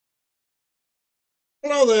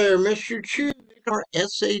Hello there, Mr. Chu. Our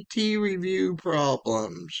SAT review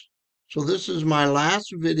problems. So this is my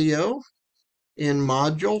last video in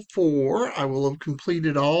Module 4. I will have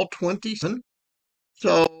completed all 27.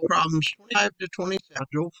 So problems 25 to 27,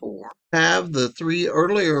 Module 4. Have the three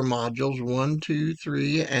earlier modules, 1, 2,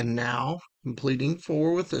 3, and now completing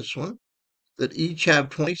 4 with this one, that each have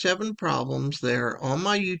 27 problems. They're on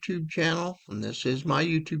my YouTube channel, and this is my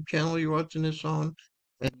YouTube channel you're watching this on.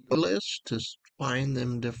 And a list to find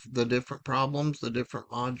them the different problems, the different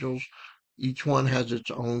modules. Each one has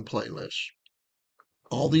its own playlist.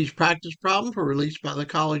 All these practice problems were released by the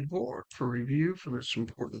College Board for review for this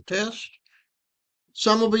important test.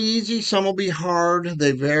 Some will be easy, some will be hard.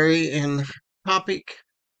 They vary in topic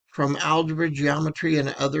from algebra, geometry,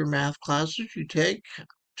 and other math classes you take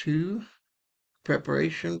to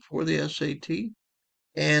preparation for the SAT.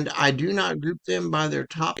 And I do not group them by their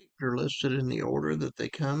topic. They're listed in the order that they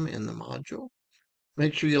come in the module.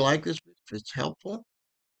 Make sure you like this if it's helpful.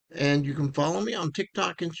 And you can follow me on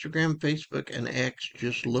TikTok, Instagram, Facebook, and X.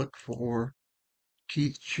 Just look for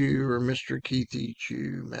Keith Chew or Mr. Keith E.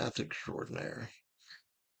 Chew, Math Extraordinaire.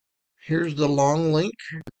 Here's the long link.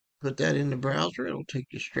 Put that in the browser. It'll take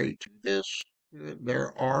you straight to this.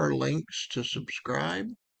 There are links to subscribe.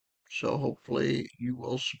 So hopefully you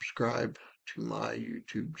will subscribe to my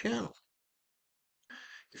YouTube channel.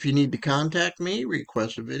 If you need to contact me,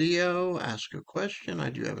 request a video, ask a question, I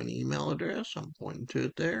do have an email address. I'm pointing to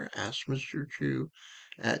it there,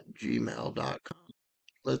 askmrchew@gmail.com.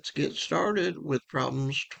 Let's get started with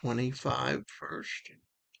problems 25 first.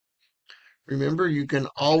 Remember, you can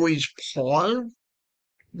always pause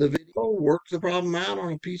the video, work the problem out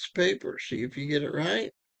on a piece of paper, see if you get it right.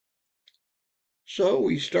 So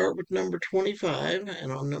we start with number 25, and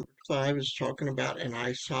on number 5 is talking about an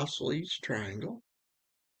isosceles triangle.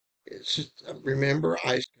 Remember,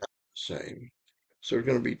 i's got the same. So there's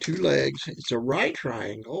going to be two legs. It's a right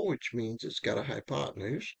triangle, which means it's got a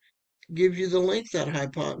hypotenuse. It gives you the length of that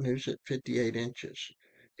hypotenuse at 58 inches.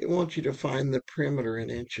 It wants you to find the perimeter in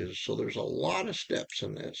inches. So there's a lot of steps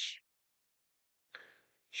in this.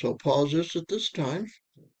 So pause this at this time.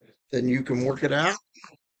 Then you can work it out.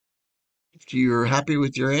 If you're happy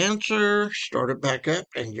with your answer, start it back up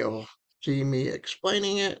and you'll see me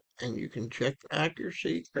explaining it. And you can check for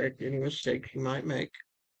accuracy, correct any mistakes you might make.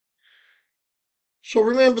 So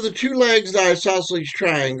remember, the two legs of the isosceles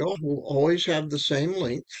triangle will always have the same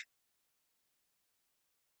length.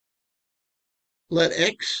 Let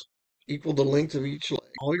x equal the length of each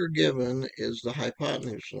leg. All you're given is the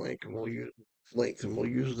hypotenuse length, and we'll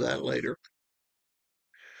use that later.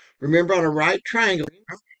 Remember, on a right triangle,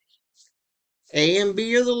 A and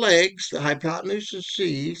B are the legs, the hypotenuse is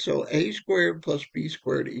C, so A squared plus B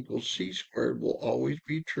squared equals C squared will always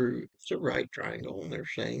be true. It's a right triangle, and they're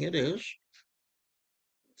saying it is.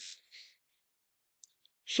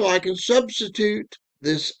 So I can substitute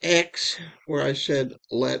this x, where I said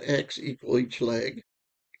let x equal each leg,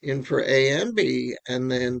 in for A and B, and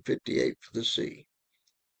then 58 for the C.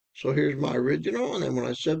 So here's my original, and then when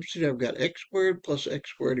I substitute, I've got x squared plus x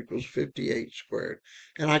squared equals 58 squared.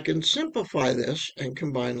 And I can simplify this and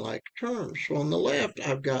combine like terms. So on the left,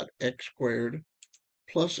 I've got x squared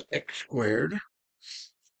plus x squared,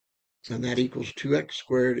 and that equals 2x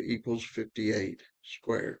squared equals 58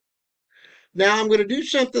 squared. Now I'm going to do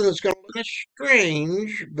something that's going to look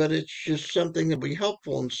strange, but it's just something that will be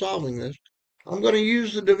helpful in solving this. I'm going to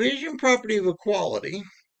use the division property of equality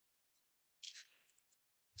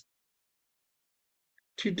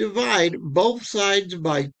to divide both sides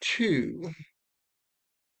by 2,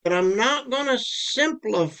 but I'm not going to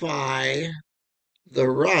simplify the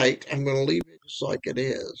right. I'm going to leave it just like it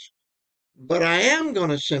is, but I am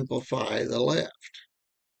going to simplify the left.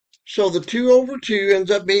 So the 2 over 2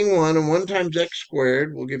 ends up being 1, and 1 times x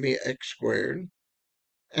squared will give me x squared.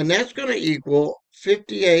 And that's going to equal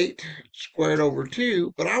 58 squared over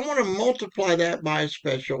 2, but I want to multiply that by a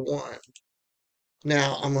special 1.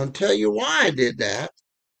 Now, I'm going to tell you why I did that.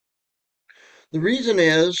 The reason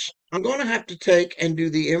is I'm going to have to take and do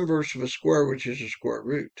the inverse of a square, which is a square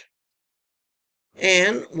root.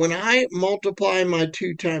 And when I multiply my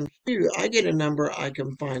 2 times 2, I get a number I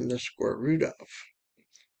can find the square root of,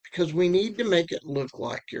 because we need to make it look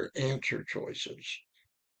like your answer choices.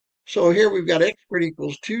 So here we've got x squared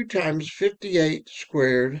equals 2 times 58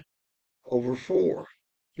 squared over 4.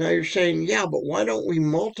 Now you're saying, yeah, but why don't we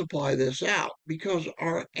multiply this out? Because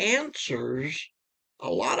our answers, a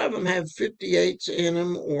lot of them have 58s in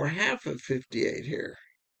them or half of 58 here.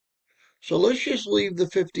 So let's just leave the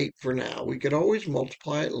 58 for now. We could always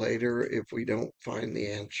multiply it later if we don't find the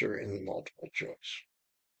answer in the multiple choice.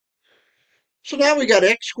 So now we got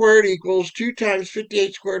x squared equals 2 times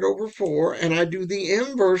 58 squared over 4, and I do the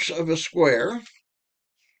inverse of a square,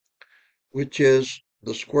 which is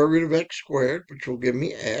the square root of x squared, which will give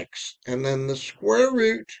me x, and then the square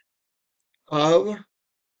root of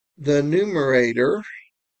the numerator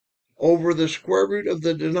over the square root of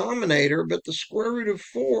the denominator, but the square root of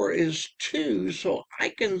 4 is 2, so I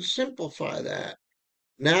can simplify that.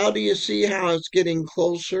 Now do you see how it's getting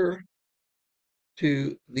closer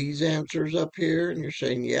to these answers up here? And you're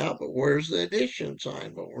saying, yeah, but where's the addition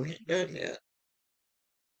sign? But we're not done yet.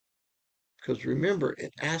 Because remember,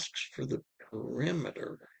 it asks for the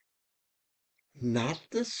perimeter, not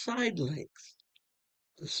the side length.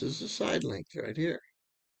 This is the side length right here.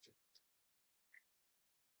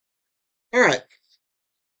 All right.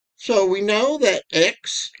 So we know that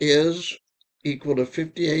x is equal to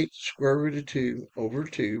 58 square root of 2 over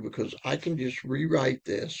 2 because I can just rewrite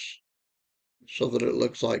this so that it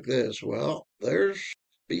looks like this. Well, there's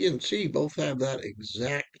B and C both have that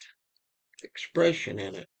exact expression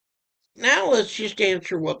in it. Now let's just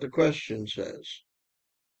answer what the question says.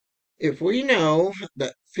 If we know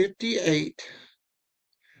that 58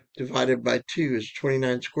 divided by 2 is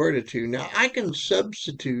 29 square root of 2, now I can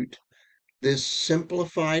substitute this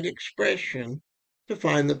simplified expression to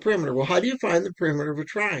find the perimeter. Well, how do you find the perimeter of a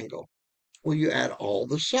triangle? Well, you add all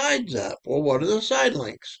the sides up. Well, what are the side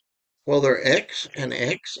lengths? Well, they're x and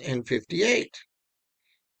 58.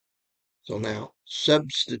 So now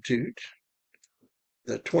substitute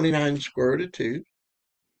the 29 square root of 2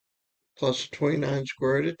 plus 29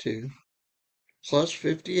 square root of 2 plus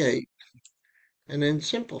 58, and then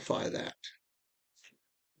simplify that.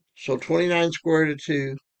 So 29 square root of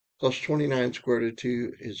 2 plus 29 square root of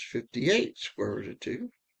 2 is 58 square root of 2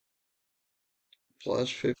 plus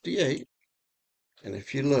 58. And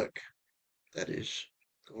if you look, that is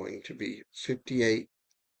going to be 58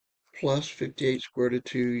 plus 58 square root of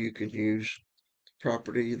 2. You can use the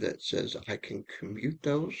property that says I can commute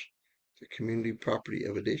those, the community property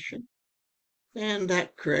of addition. And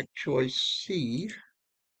that correct choice C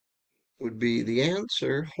would be the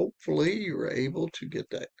answer. Hopefully you were able to get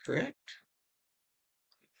that correct.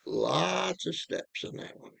 Lots of steps in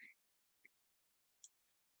that one.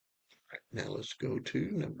 Right, now let's go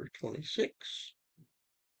to number 26.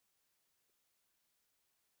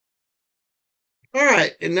 All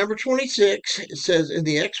right, in number 26, it says in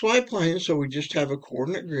the XY plane, so we just have a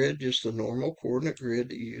coordinate grid, just the normal coordinate grid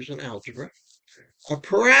that you use in algebra. A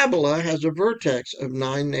parabola has a vertex of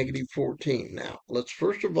 9, negative 14. Now, let's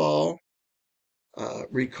first of all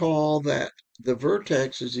recall that the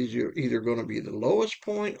vertex is either going to be the lowest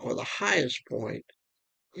point or the highest point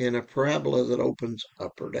in a parabola that opens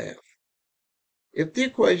up or down. If the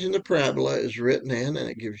equation of the parabola is written in and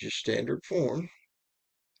it gives you standard form,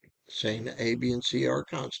 saying that A, B, and C are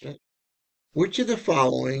constant, which of the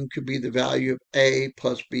following could be the value of A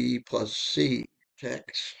plus B plus C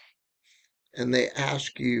text? And they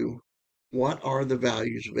ask you, what are the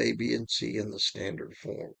values of A, B, and C in the standard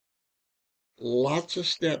form? Lots of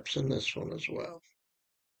steps in this one as well.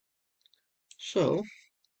 So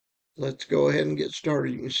let's go ahead and get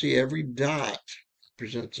started. You can see every dot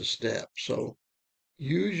presents a step. So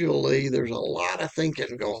usually there's a lot of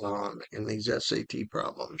thinking going on in these SAT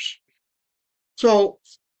problems. So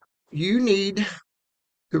you need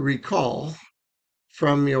to recall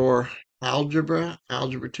from your algebra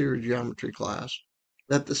 2, or geometry class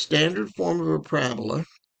that the standard form of a parabola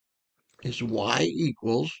is y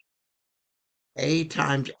equals a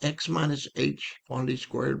times x minus h quantity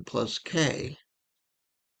squared plus k.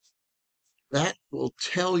 That will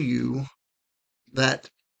tell you that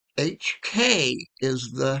hk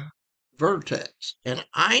is the vertex. And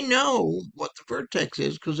I know what the vertex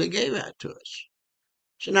is because they gave that to us.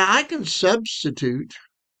 So now I can substitute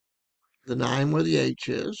the 9 where the h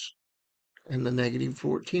is and the negative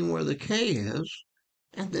 14 where the k is,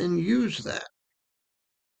 and then use that.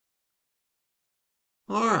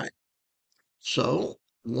 All right. So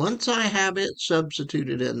once I have it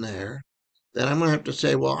substituted in there, then I'm going to have to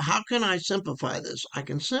say, well, how can I simplify this? I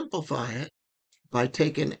can simplify it by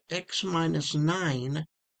taking x minus 9,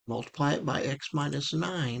 multiply it by x minus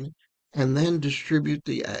 9, and then distribute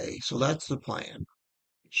the a. So that's the plan.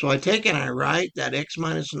 So I take and I write that x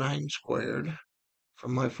minus 9 squared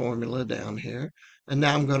from my formula down here. And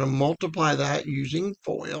now I'm going to multiply that using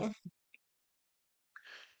FOIL.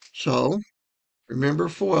 So remember,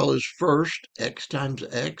 FOIL is first, x times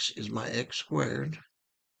x is my x squared.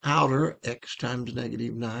 Outer, x times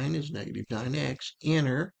negative 9 is negative 9x.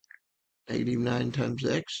 Inner, negative 9 times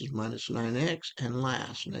x is minus 9x. And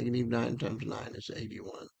last, negative 9 times 9 is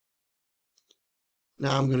 81.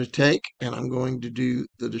 Now I'm going to take and I'm going to do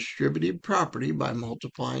the distributive property by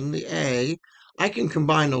multiplying the a. I can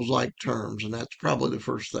combine those like terms, and that's probably the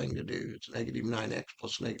first thing to do. It's negative 9x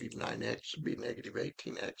plus negative 9x would be negative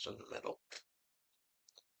 18x in the middle.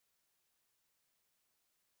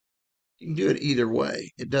 You can do it either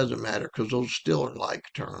way. It doesn't matter because those still are like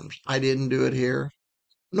terms. I didn't do it here.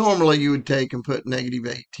 Normally you would take and put negative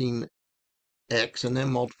 18x and then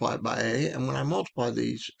multiply it by a. And when I multiply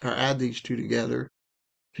these or add these two together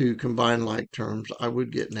to combine like terms, I would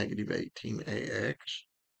get negative 18ax.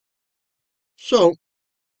 So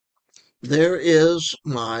there is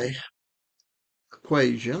my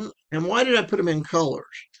equation. And why did I put them in colors?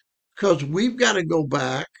 Because we've got to go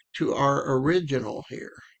back to our original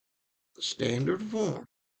here, the standard form,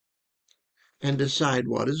 and decide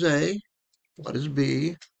what is A, what is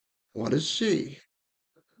B, what is C.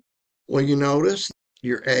 Well, you notice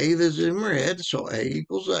your A is in red, so A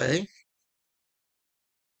equals A.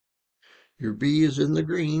 Your B is in the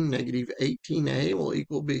green, negative 18A will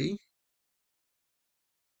equal B.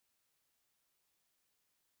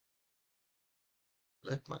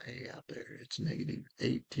 Left my A out there. It's negative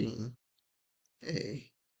 18A.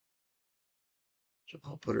 So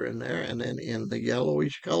I'll put her in there. And then in the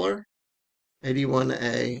yellowish color,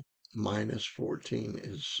 81A minus 14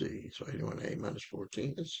 is C. So 81A minus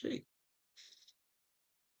 14 is C.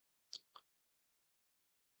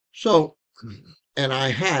 So, and I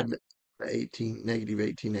had negative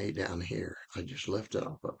 18A down here. I just left it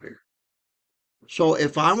off up here. So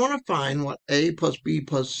if I want to find what A plus B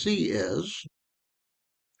plus C is,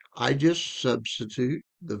 I just substitute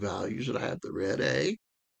the values that I have. The red A,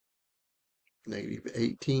 negative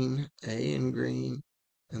 18A in green,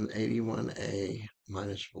 and 81A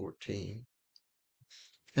minus 14.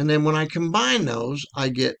 And then when I combine those, I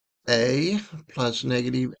get A plus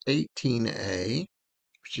negative 18A,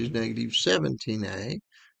 which is negative 17A,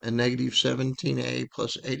 and negative 17A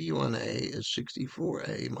plus 81A is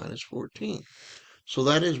 64A minus 14. So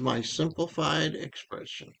that is my simplified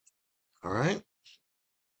expression. All right.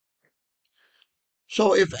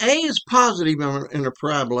 So if A is positive in a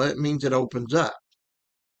parabola, it means it opens up.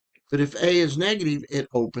 But if A is negative, it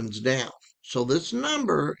opens down. So this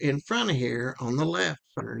number in front of here on the left,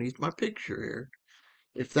 underneath my picture here,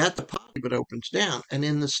 if that's a positive, it opens down. And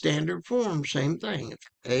in the standard form, same thing. If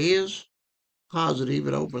A is positive,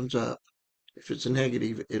 it opens up. If it's a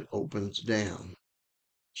negative, it opens down.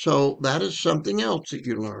 So that is something else that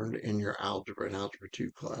you learned in your Algebra and Algebra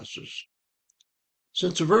 2 classes.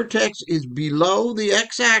 Since the vertex is below the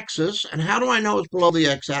x-axis, and how do I know it's below the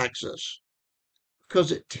x-axis?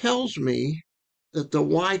 Because it tells me that the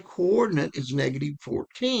y-coordinate is negative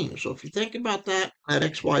 14. So if you think about that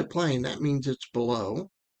xy plane, that means it's below.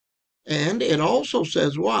 And it also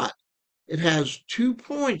says what? It has 2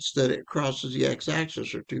 points that it crosses the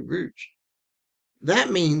x-axis, or 2 roots.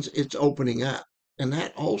 That means it's opening up. And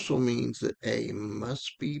that also means that A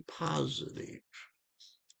must be positive.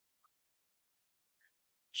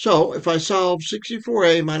 So if I solve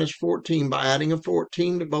 64A minus 14 by adding a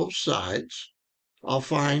 14 to both sides, I'll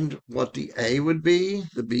find what the A would be,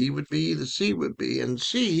 the B would be, the C would be, and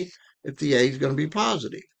see if the A is going to be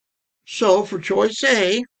positive. So for choice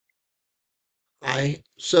A, I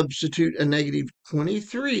substitute a negative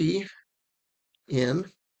 23 in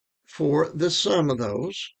for the sum of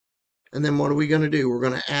those. And then what are we going to do? We're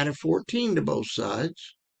going to add a 14 to both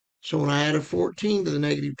sides. So when I add a 14 to the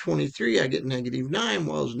negative 23, I get negative 9.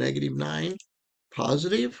 Well, is negative 9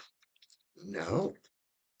 positive? No,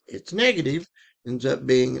 it's negative. Ends up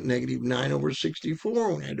being negative 9 over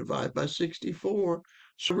 64 when I divide by 64.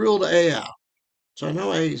 So rule the A out. So I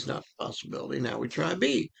know A is not a possibility. Now we try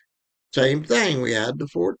B. Same thing. We add the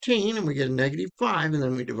 14 and we get a negative 5, and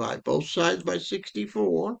then we divide both sides by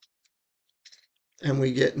 64. And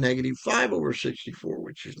we get negative 5 over 64,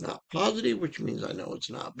 which is not positive, which means I know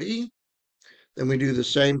it's not B. Then we do the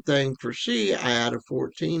same thing for C. I add a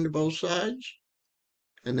 14 to both sides,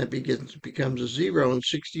 and that becomes a 0, and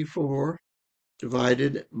 64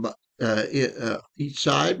 divided by each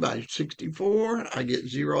side by 64. I get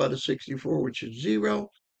 0 out of 64, which is 0.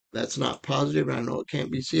 That's not positive, and I know it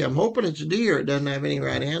can't be C. I'm hoping it's D, or it doesn't have any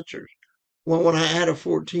right answers. Well, when I add a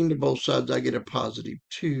 14 to both sides, I get a positive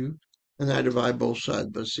 2. And I divide both sides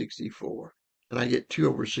by 64. And I get 2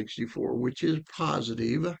 over 64, which is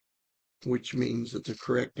positive, which means that the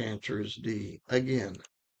correct answer is D. Again,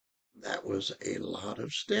 that was a lot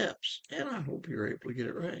of steps, and I hope you're able to get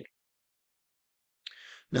it right.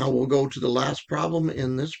 Now we'll go to the last problem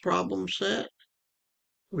in this problem set,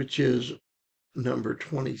 which is number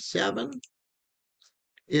 27.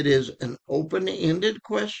 It is an open-ended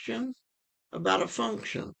question about a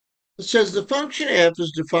function. It says the function f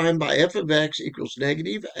is defined by f of x equals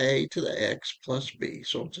negative a to the x plus b.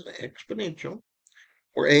 So it's an exponential,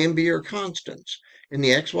 where a and b are constants. In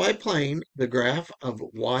the xy plane, the graph of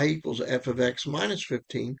y equals f of x minus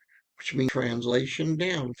 15, which means translation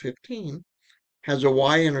down 15, has a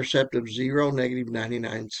y-intercept of 0, negative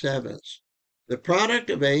 99/7. The product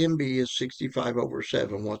of a and b is 65 over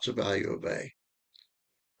 7. What's the value of a?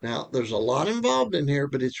 Now, there's a lot involved in here,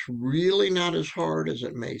 but it's really not as hard as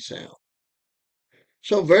it may sound.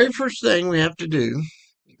 So, very first thing we have to do,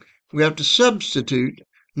 we have to substitute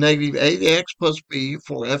negative a to the x plus b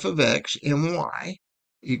for f of x in y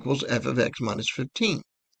equals f of x minus 15.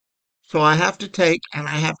 So I have to take and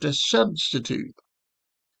I have to substitute.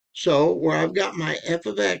 So where I've got my f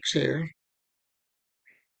of x here,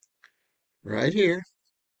 right here,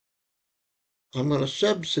 I'm going to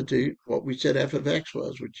substitute what we said f of x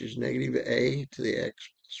was, which is negative a to the x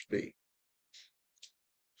plus b.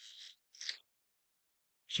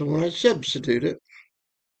 So when I substitute it,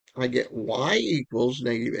 I get y equals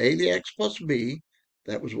negative a to the x plus b.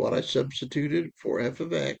 That was what I substituted for f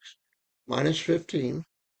of x minus 15.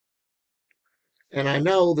 And I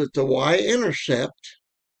know that the y-intercept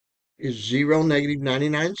is 0, negative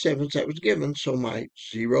 99/7. That was given. So my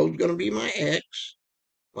 0 is going to be my x.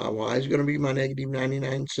 My y is going to be my negative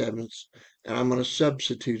 99/7. And I'm going to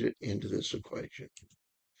substitute it into this equation.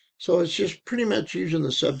 So it's just pretty much using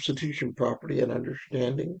the substitution property and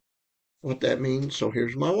understanding what that means. So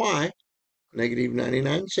here's my y. Negative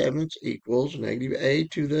 99/7 equals negative a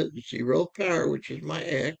to the 0th power, which is my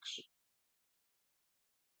x,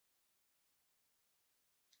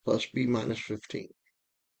 plus b minus 15.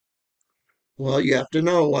 Well, you have to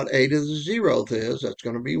know what a to the 0th is. That's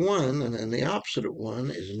going to be 1, and then the opposite of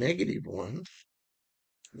 1 is negative 1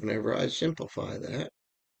 whenever I simplify that.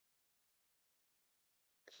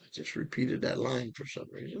 I just repeated that line for some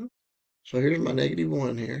reason. So here's my negative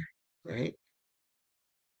 1 here, right?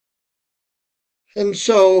 And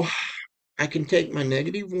so I can take my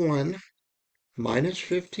negative 1 minus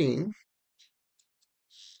 15,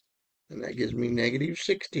 and that gives me negative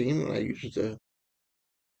 16 when I use the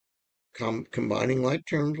combining like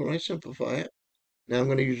terms when I simplify it. Now I'm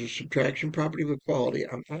going to use the subtraction property of equality.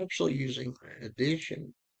 I'm actually using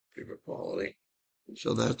addition of equality.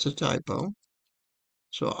 So that's a typo.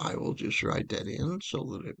 So I will just write that in so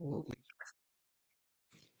that it will.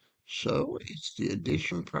 So it's the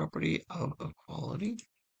addition property of equality.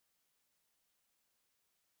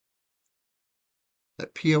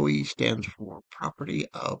 That POE stands for property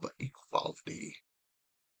of equality.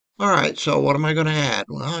 All right, so what am I going to add?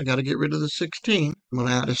 Well, I got to get rid of the 16. I'm going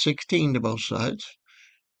to add a 16 to both sides.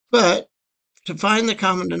 But to find the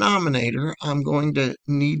common denominator, I'm going to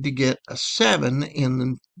need to get a 7 in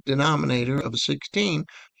the denominator of a 16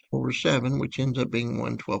 over 7, which ends up being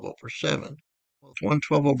 112 over 7. Well, if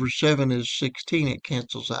 112 over 7 is 16, it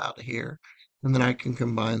cancels out here. And then I can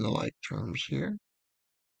combine the like terms here.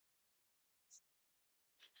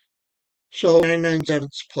 So 99/7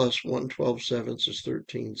 plus 112/7 is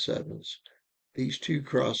 13/7. These two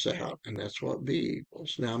cross out, and that's what b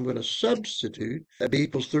equals. Now I'm going to substitute that b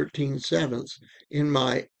equals 13/7 in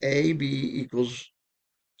my ab equals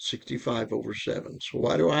 65 over 7. So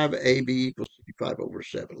why do I have AB equals 65 over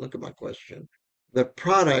 7? Look at my question. The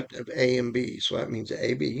product of A and B, so that means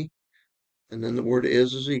AB, and then the word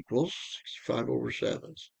is equals 65 over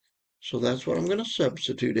 7. So that's what I'm going to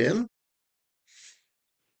substitute in.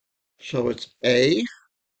 So it's A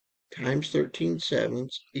times 13/7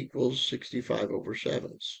 equals 65 over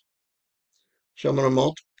 7. So I'm going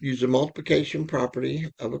to use the multiplication property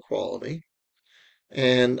of equality,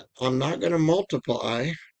 and I'm not going to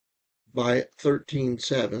multiply by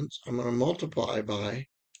 13/7. I'm going to multiply by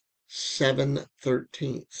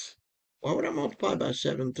 7/13. Why would I multiply by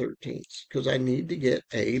 7/13? Because I need to get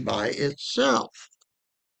A by itself.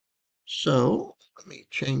 So let me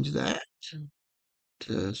change that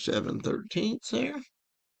to 7/13 there.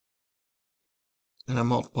 And I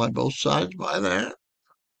multiply both sides by that.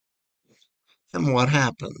 And what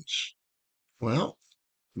happens? Well,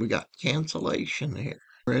 we got cancellation here.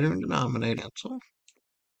 Numerator and denominator cancel.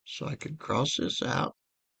 So I could cross this out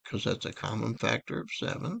because that's a common factor of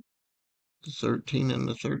 7. The 13 and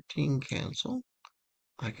the 13 cancel.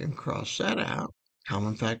 I can cross that out.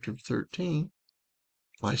 Common factor of 13.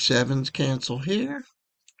 My 7's cancel here.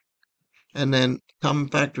 And then common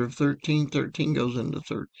factor of 13. 13 goes into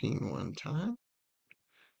 13 one time.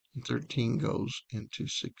 And 13 goes into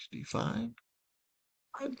 65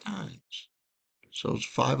 5 times. So it's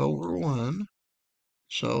 5 over 1.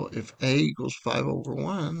 So if A equals 5 over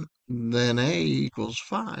 1, then A equals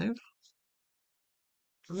 5.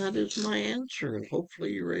 that is my answer, and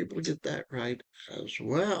hopefully you're able to get that right as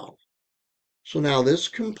well. So now this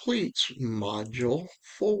completes Module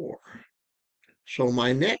 4. So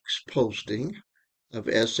my next posting of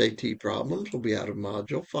SAT problems will be out of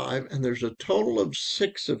Module 5, and there's a total of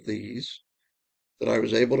 6 of these that I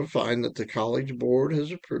was able to find that the College Board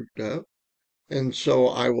has approved of. And so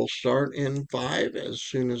I will start in 5 as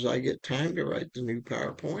soon as I get time to write the new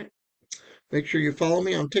PowerPoint. Make sure you follow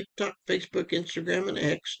me on TikTok, Facebook, Instagram, and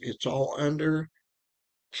X. It's all under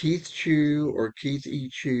Keith Chew or Keith E.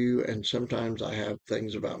 Chew, and sometimes I have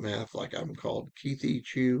things about math like I'm called Keith E.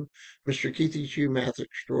 Chew, Mr. Keith E. Chew, Math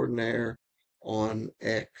Extraordinaire on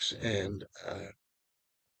X and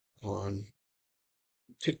on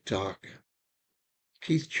TikTok,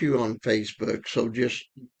 Keith Chew on Facebook. So just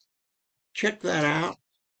check that out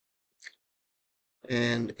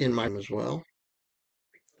and in my as well.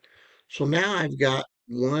 So now I've got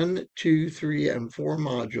 1, 2, 3, and 4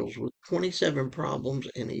 modules with 27 problems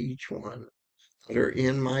in each one that are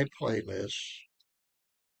in my playlist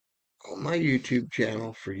on my YouTube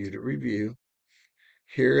channel for you to review.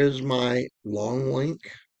 Here is my long link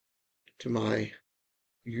to my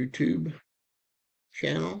YouTube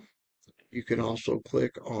channel. You can also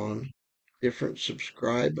click on different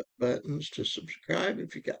subscribe buttons to subscribe.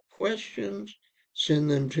 If you got questions,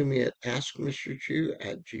 send them to me at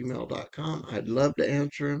askmrchew@gmail.com. I'd love to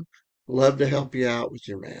answer them. Love to help you out with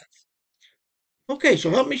your math. Okay, so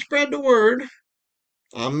help me spread the word.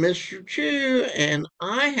 I'm Mr. Chew, and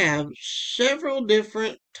I have several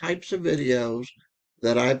different types of videos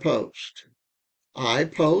that I post. I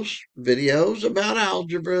post videos about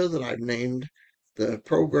algebra that I've named the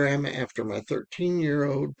program after my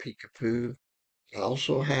 13-year-old Peekapoo. I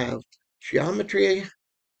also have geometry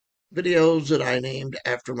videos that I named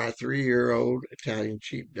after my 3-year-old Italian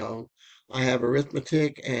sheepdog. I have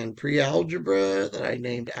arithmetic and pre-algebra that I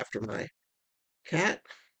named after my cat.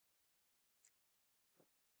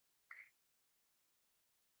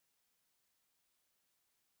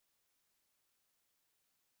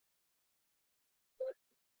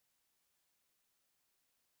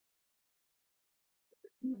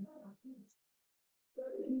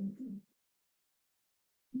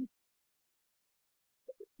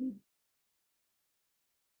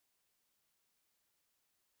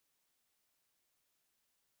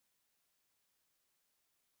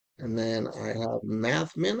 And then I have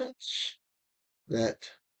math minutes that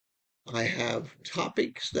I have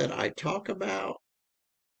topics that I talk about,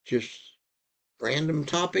 just random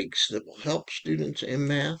topics that will help students in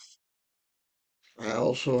math. I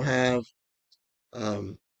also have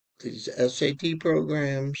these SAT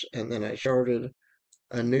programs, and then I started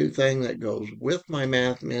a new thing that goes with my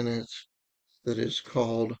math minutes that is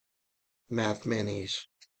called Math Minis.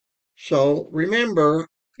 So remember,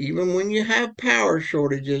 even when you have power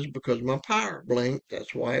shortages, because my power blinked,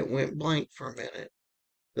 that's why it went blank for a minute,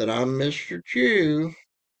 that I'm Mr. Chew,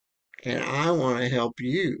 and I want to help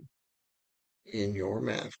you in your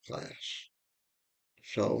math class.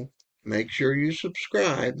 So make sure you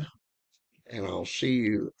subscribe, and I'll see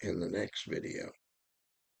you in the next video.